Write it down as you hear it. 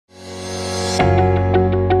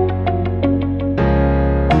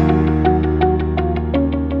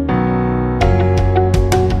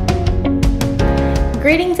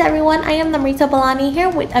Greetings everyone, I am Namrita Balani here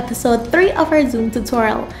with episode 3 of our Zoom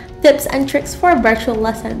tutorial, Tips and Tricks for Virtual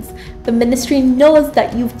Lessons. The ministry knows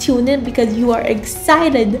that you've tuned in because you are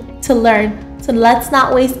excited to learn. So let's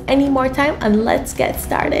not waste any more time and let's get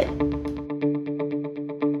started.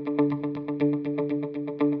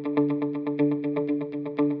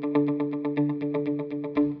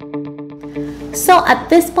 So at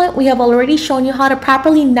this point, we have already shown you how to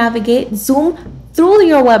properly navigate Zoom through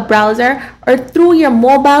your web browser or through your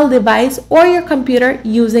mobile device or your computer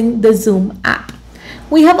using the Zoom app.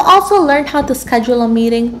 We have also learned how to schedule a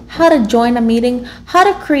meeting, how to join a meeting, how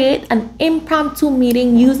to create an impromptu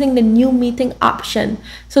meeting using the new meeting option.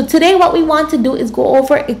 So today what we want to do is go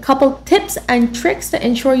over a couple tips and tricks to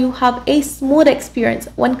ensure you have a smooth experience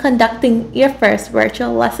when conducting your first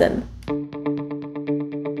virtual lesson.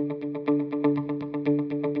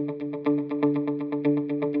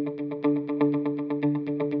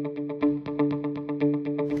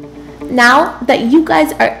 Now that you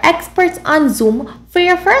guys are experts on Zoom, for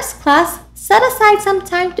your first class, set aside some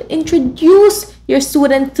time to introduce your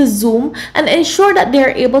students to Zoom and ensure that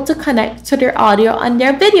they're able to connect to their audio and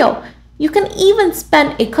their video. You can even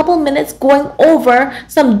spend a couple minutes going over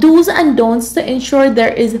some do's and don'ts to ensure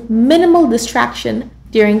there is minimal distraction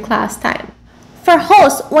during class time. For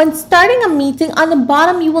hosts, when starting a meeting, on the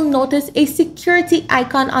bottom you will notice a security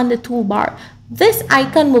icon on the toolbar. This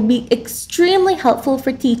icon will be extremely helpful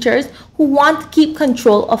for teachers who want to keep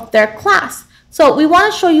control of their class. So we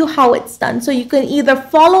want to show you how it's done. So you can either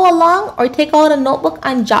follow along or take out a notebook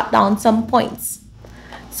and jot down some points.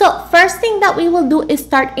 So first thing that we will do is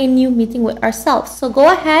start a new meeting with ourselves. So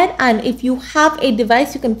go ahead, and if you have a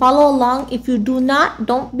device, you can follow along. If you do not,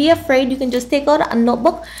 don't be afraid. You can just take out a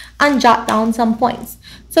notebook and jot down some points.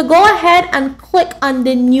 So go ahead and click on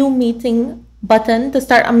the new meeting button to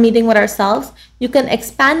start a meeting with ourselves. You can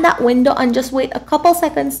expand that window and just wait a couple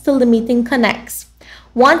seconds till the meeting connects.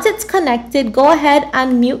 Once it's connected, go ahead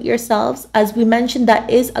and mute yourselves. As we mentioned,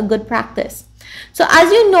 that is a good practice. So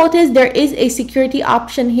as you notice, there is a security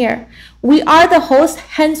option here. We are the host,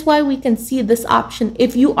 hence why we can see this option.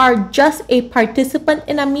 If you are just a participant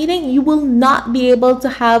in a meeting, you will not be able to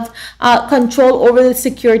have control over the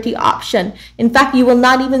security option. In fact, you will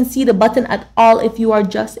not even see the button at all if you are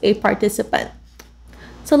just a participant.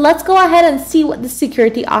 So let's go ahead and see what the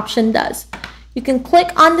security option does. You can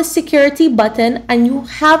click on the security button and you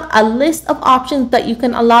have a list of options that you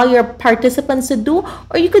can allow your participants to do,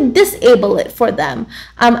 or you could disable it for them.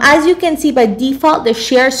 As you can see, by default, the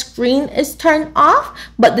share screen is turned off,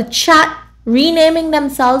 but the chat, renaming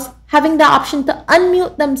themselves, having the option to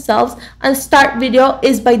unmute themselves and start video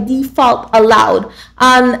is by default allowed.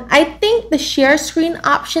 I think the share screen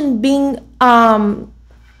option being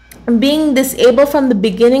disabled from the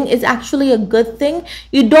beginning is actually a good thing.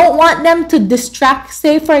 You don't want them to distract.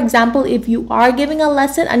 Say for example, if you are giving a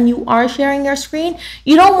lesson and you are sharing your screen,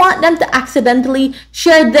 you don't want them to accidentally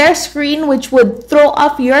share their screen, which would throw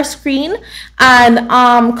off your screen and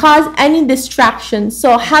cause any distraction.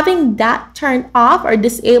 So having that turned off or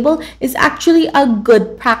disabled is actually a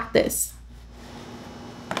good practice.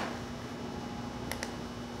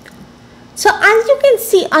 So as you can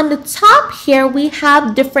see on the top here, we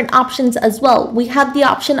have different options as well. We have the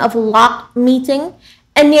option of lock meeting,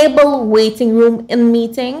 enable waiting room in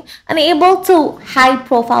meeting, enable to hide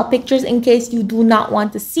profile pictures in case you do not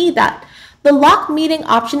want to see that. The lock meeting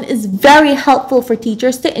option is very helpful for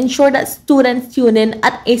teachers to ensure that students tune in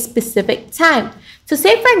at a specific time. So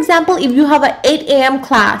say for example, if you have an 8 a.m.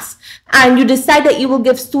 class and you decide that you will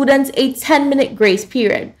give students a 10-minute grace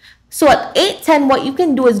period. So at 8:10, what you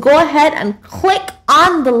can do is go ahead and click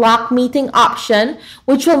on the lock meeting option,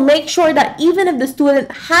 which will make sure that even if the student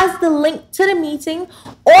has the link to the meeting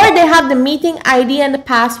or they have the meeting ID and the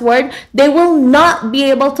password, they will not be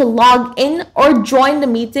able to log in or join the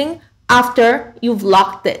meeting after you've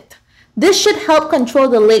locked it. This should help control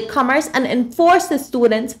the latecomers and enforce the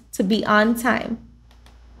students to be on time.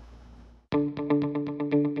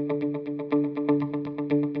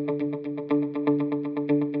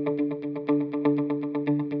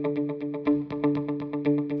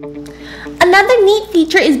 Another neat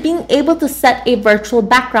feature is being able to set a virtual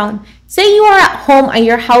background. Say you are at home and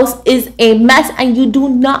your house is a mess and you do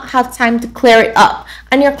not have time to clear it up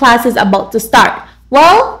and your class is about to start.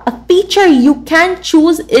 Well, a feature you can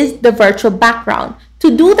choose is the virtual background.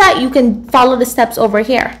 To do that, you can follow the steps over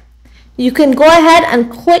here. You can go ahead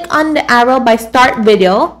and click on the arrow by start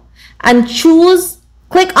video and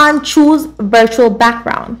click on choose virtual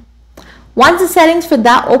background. Once the settings for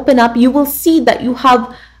that open up, you will see that you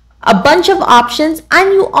have a bunch of options,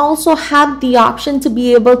 and you also have the option to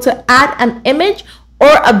be able to add an image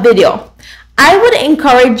or a video. I would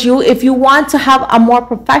encourage you, if you want to have a more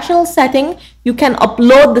professional setting, you can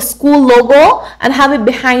upload the school logo and have it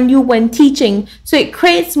behind you when teaching. So it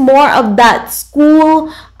creates more of that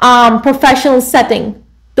school professional setting.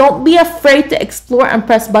 Don't be afraid to explore and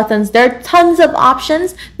press buttons. There are tons of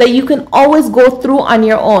options that you can always go through on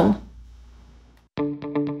your own.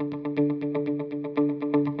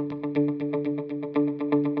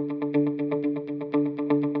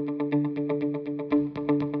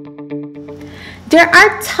 There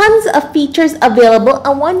are tons of features available,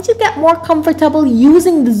 and once you get more comfortable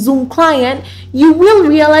using the Zoom client, you will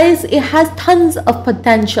realize it has tons of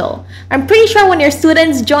potential. I'm pretty sure when your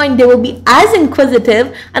students join, they will be as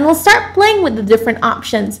inquisitive and will start playing with the different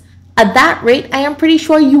options. At that rate, I am pretty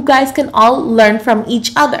sure you guys can all learn from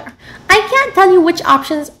each other. I can't tell you which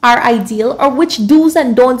options are ideal or which do's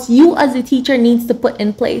and don'ts you as a teacher needs to put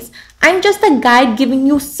in place. I'm just a guide giving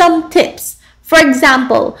you some tips. For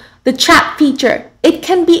example, the chat feature. It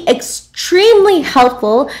can be extremely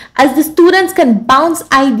helpful as the students can bounce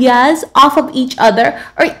ideas off of each other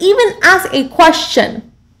or even ask a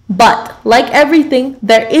question. But like everything,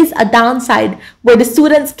 there is a downside where the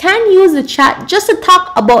students can use the chat just to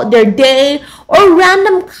talk about their day or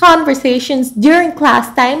random conversations during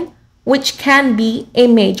class time, which can be a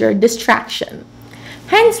major distraction.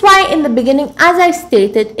 Hence why in the beginning, as I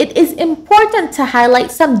stated, it is important to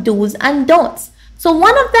highlight some do's and don'ts. So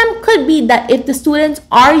one of them could be that if the students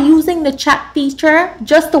are using the chat feature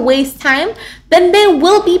just to waste time, then they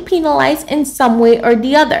will be penalized in some way or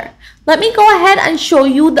the other. Let me go ahead and show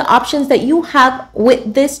you the options that you have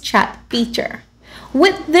with this chat feature.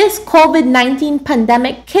 With this COVID-19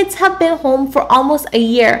 pandemic, kids have been home for almost a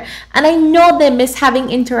year, and I know they miss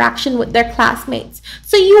having interaction with their classmates.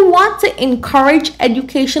 So you want to encourage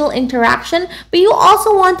educational interaction, but you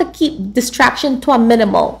also want to keep distraction to a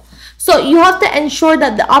minimal. So you have to ensure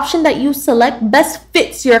that the option that you select best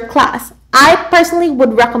fits your class. I personally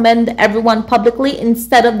would recommend the everyone publicly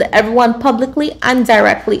instead of the everyone publicly and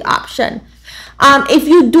directly option. If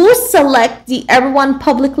you do select the everyone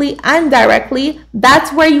publicly and directly,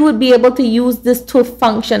 that's where you would be able to use this to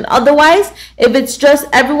function. Otherwise, if it's just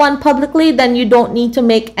everyone publicly, then you don't need to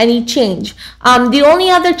make any change. The only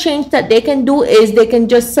other change that they can do is they can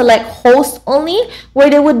just select host only, where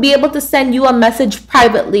they would be able to send you a message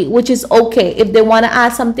privately, which is okay if they want to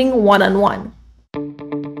ask something one-on-one.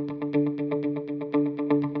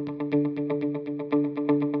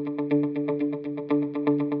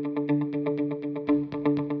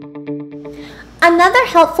 Another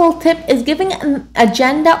helpful tip is giving an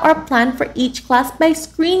agenda or plan for each class by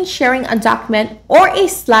screen sharing a document or a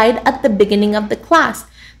slide at the beginning of the class.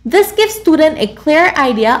 This gives students a clear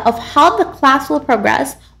idea of how the class will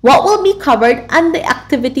progress, what will be covered, and the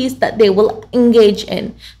activities that they will engage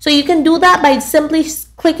in. So you can do that by simply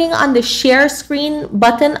clicking on the share screen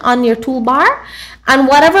button on your toolbar, and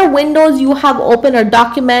whatever windows you have open or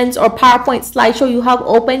documents or PowerPoint slideshow you have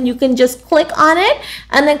open, you can just click on it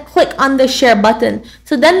and then click on the share button.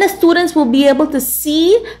 So then the students will be able to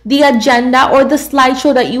see the agenda or the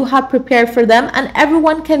slideshow that you have prepared for them, and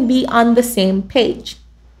everyone can be on the same page.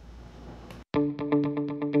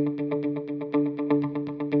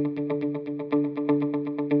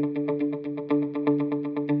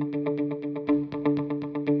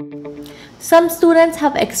 Some students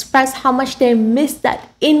have expressed how much they miss that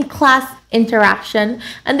in-class interaction,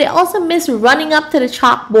 and they also miss running up to the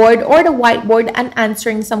chalkboard or the whiteboard and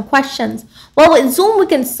answering some questions. Well, with Zoom, we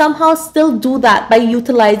can somehow still do that by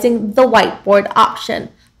utilizing the whiteboard option.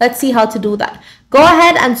 Let's see how to do that. Go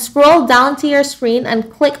ahead and scroll down to your screen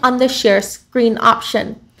and click on the share screen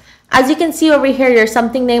option. As you can see over here, there's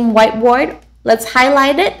something named whiteboard. Let's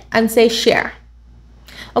highlight it and say share.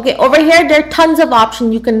 Okay, over here, there are tons of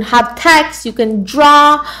options. You can have text, you can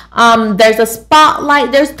draw, there's a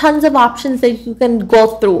spotlight, there's tons of options that you can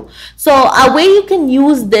go through. So a way you can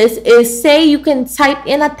use this is, say you can type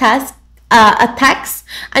in a text,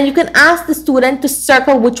 and you can ask the student to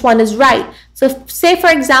circle which one is right. So say, for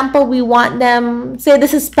example, we want them, say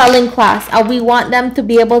this is spelling class, and we want them to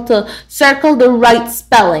be able to circle the right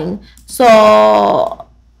spelling. So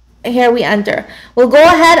here we enter. We'll go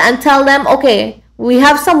ahead and tell them, okay, we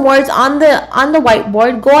have some words on the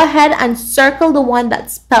whiteboard. Go ahead and circle the one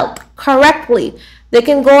that's spelled correctly. They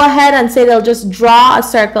can go ahead and say they'll just draw a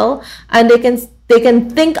circle, and they can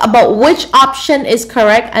think about which option is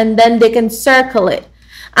correct, and then they can circle it.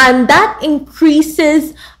 And that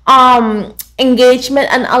increases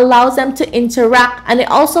engagement and allows them to interact, and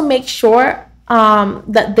it also makes sure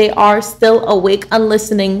that they are still awake and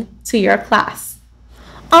listening to your class.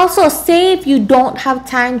 Also, say if you don't have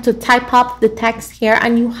time to type up the text here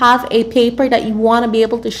and you have a paper that you want to be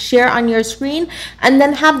able to share on your screen and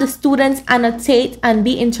then have the students annotate and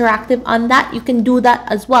be interactive on that, you can do that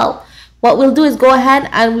as well. What we'll do is go ahead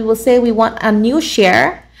and we will say we want a new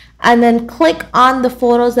share and then click on the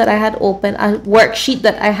photos that I had open, a worksheet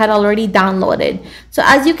that I had already downloaded. So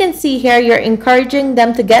as you can see here, you're encouraging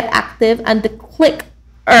them to get active and to click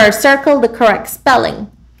or circle the correct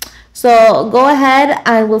spelling. So go ahead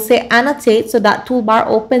and we'll say annotate, so that toolbar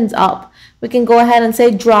opens up. We can go ahead and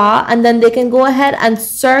say draw, and then they can go ahead and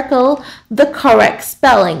circle the correct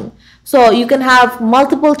spelling. So you can have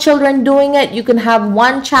multiple children doing it. You can have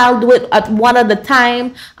one child do it at one at a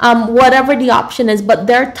time, whatever the option is. But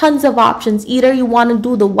there are tons of options. Either you want to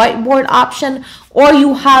do the whiteboard option or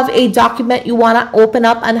you have a document you want to open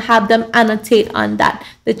up and have them annotate on that.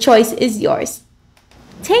 The choice is yours.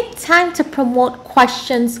 Take time to promote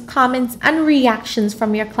questions, comments, and reactions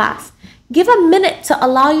from your class. Give a minute to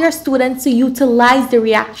allow your students to utilize the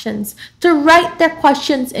reactions, to write their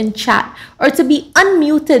questions in chat, or to be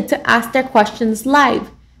unmuted to ask their questions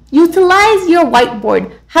live. Utilize your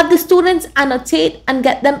whiteboard. Have the students annotate and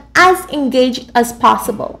get them as engaged as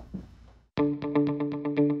possible.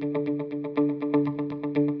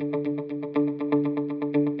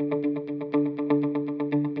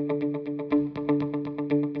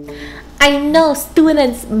 I know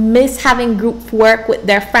students miss having group work with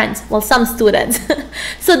their friends. Well, some students.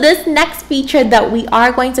 So this next feature that we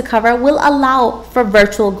are going to cover will allow for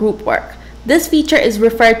virtual group work. This feature is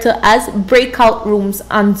referred to as breakout rooms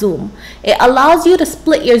on Zoom. It allows you to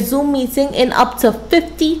split your Zoom meeting in up to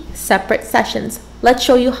 50 separate sessions. Let's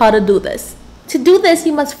show you how to do this. To do this,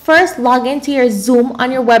 you must first log into your Zoom on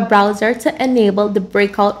your web browser to enable the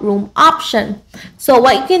breakout room option. So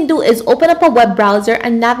what you can do is open up a web browser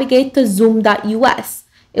and navigate to zoom.us.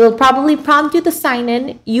 It will probably prompt you to sign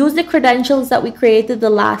in, use the credentials that we created the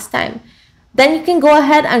last time. Then you can go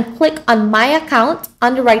ahead and click on My Account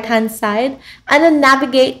on the right-hand side and then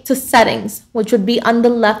navigate to Settings, which would be on the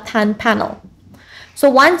left-hand panel. So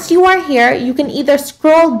once you are here, you can either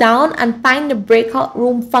scroll down and find the breakout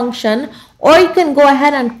room function, or you can go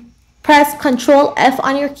ahead and press Ctrl F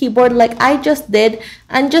on your keyboard like I just did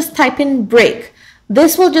and just type in break.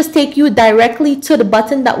 This will just take you directly to the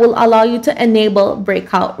button that will allow you to enable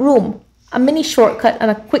breakout room. A mini shortcut and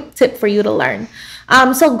a quick tip for you to learn.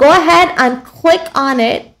 So go ahead and click on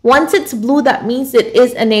it. Once it's blue, that means it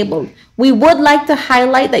is enabled. We would like to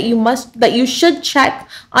highlight that you should check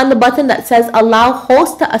on the button that says allow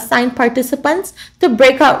host to assign participants to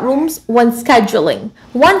breakout rooms when scheduling.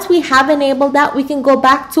 Once we have enabled that, we can go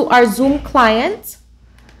back to our Zoom client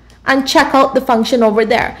and check out the function over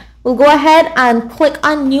there. We'll go ahead and click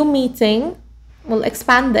on new meeting. We'll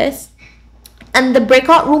expand this, and the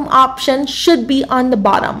breakout room option should be on the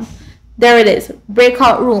bottom. There it is,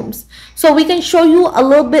 breakout rooms. So we can show you a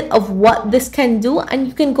little bit of what this can do, and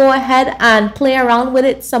you can go ahead and play around with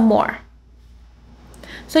it some more.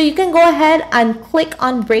 So you can go ahead and click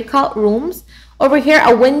on breakout rooms. Over here,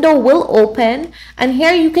 a window will open, and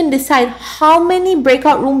here you can decide how many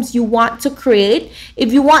breakout rooms you want to create.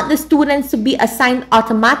 If you want the students to be assigned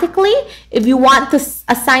automatically, if you want to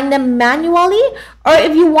assign them manually, or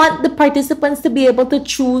if you want the participants to be able to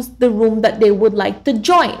choose the room that they would like to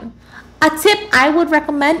join. A tip I would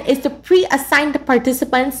recommend is to pre-assign the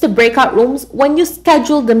participants to breakout rooms when you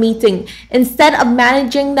schedule the meeting instead of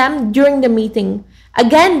managing them during the meeting.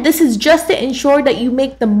 Again, this is just to ensure that you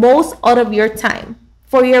make the most out of your time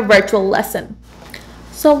for your virtual lesson.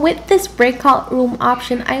 So with this breakout room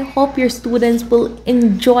option, I hope your students will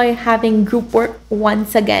enjoy having group work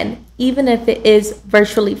once again, even if it is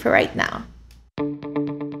virtually for right now.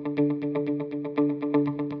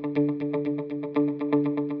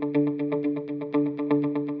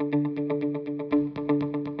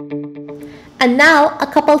 And now, a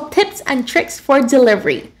couple tips and tricks for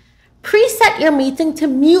delivery. Preset your meeting to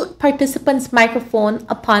mute participants' microphone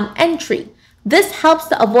upon entry. This helps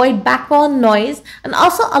to avoid background noise and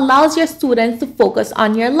also allows your students to focus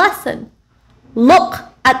on your lesson. Look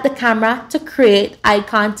at the camera to create eye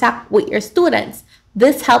contact with your students.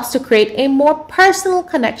 This helps to create a more personal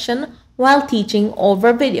connection while teaching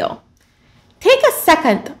over video. Take a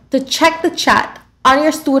second to check the chat on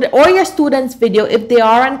your student or your student's video if they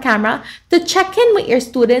are on camera, to check in with your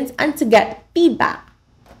students and to get feedback.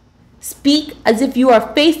 Speak as if you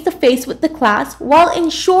are face-to-face with the class while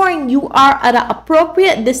ensuring you are at an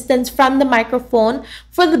appropriate distance from the microphone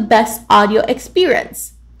for the best audio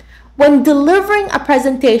experience. When delivering a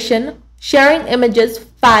presentation, sharing images,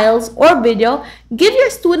 files, or video, give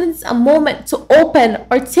your students a moment to open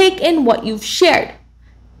or take in what you've shared.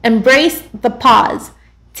 Embrace the pause.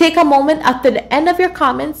 Take a moment after the end of your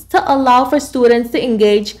comments to allow for students to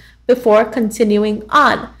engage before continuing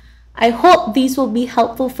on. I hope these will be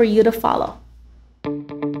helpful for you to follow.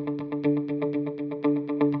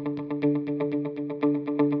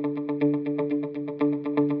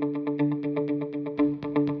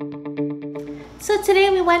 So today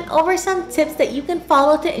we went over some tips that you can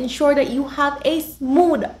follow to ensure that you have a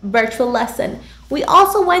smooth virtual lesson. We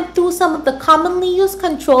also went through some of the commonly used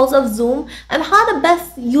controls of Zoom and how to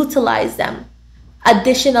best utilize them.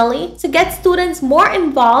 Additionally, to get students more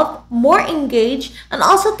involved, more engaged, and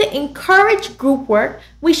also to encourage group work,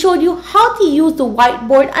 we showed you how to use the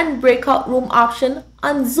whiteboard and breakout room option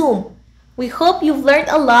on Zoom. We hope you've learned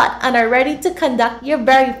a lot and are ready to conduct your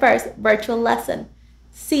very first virtual lesson.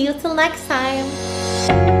 See you till next time!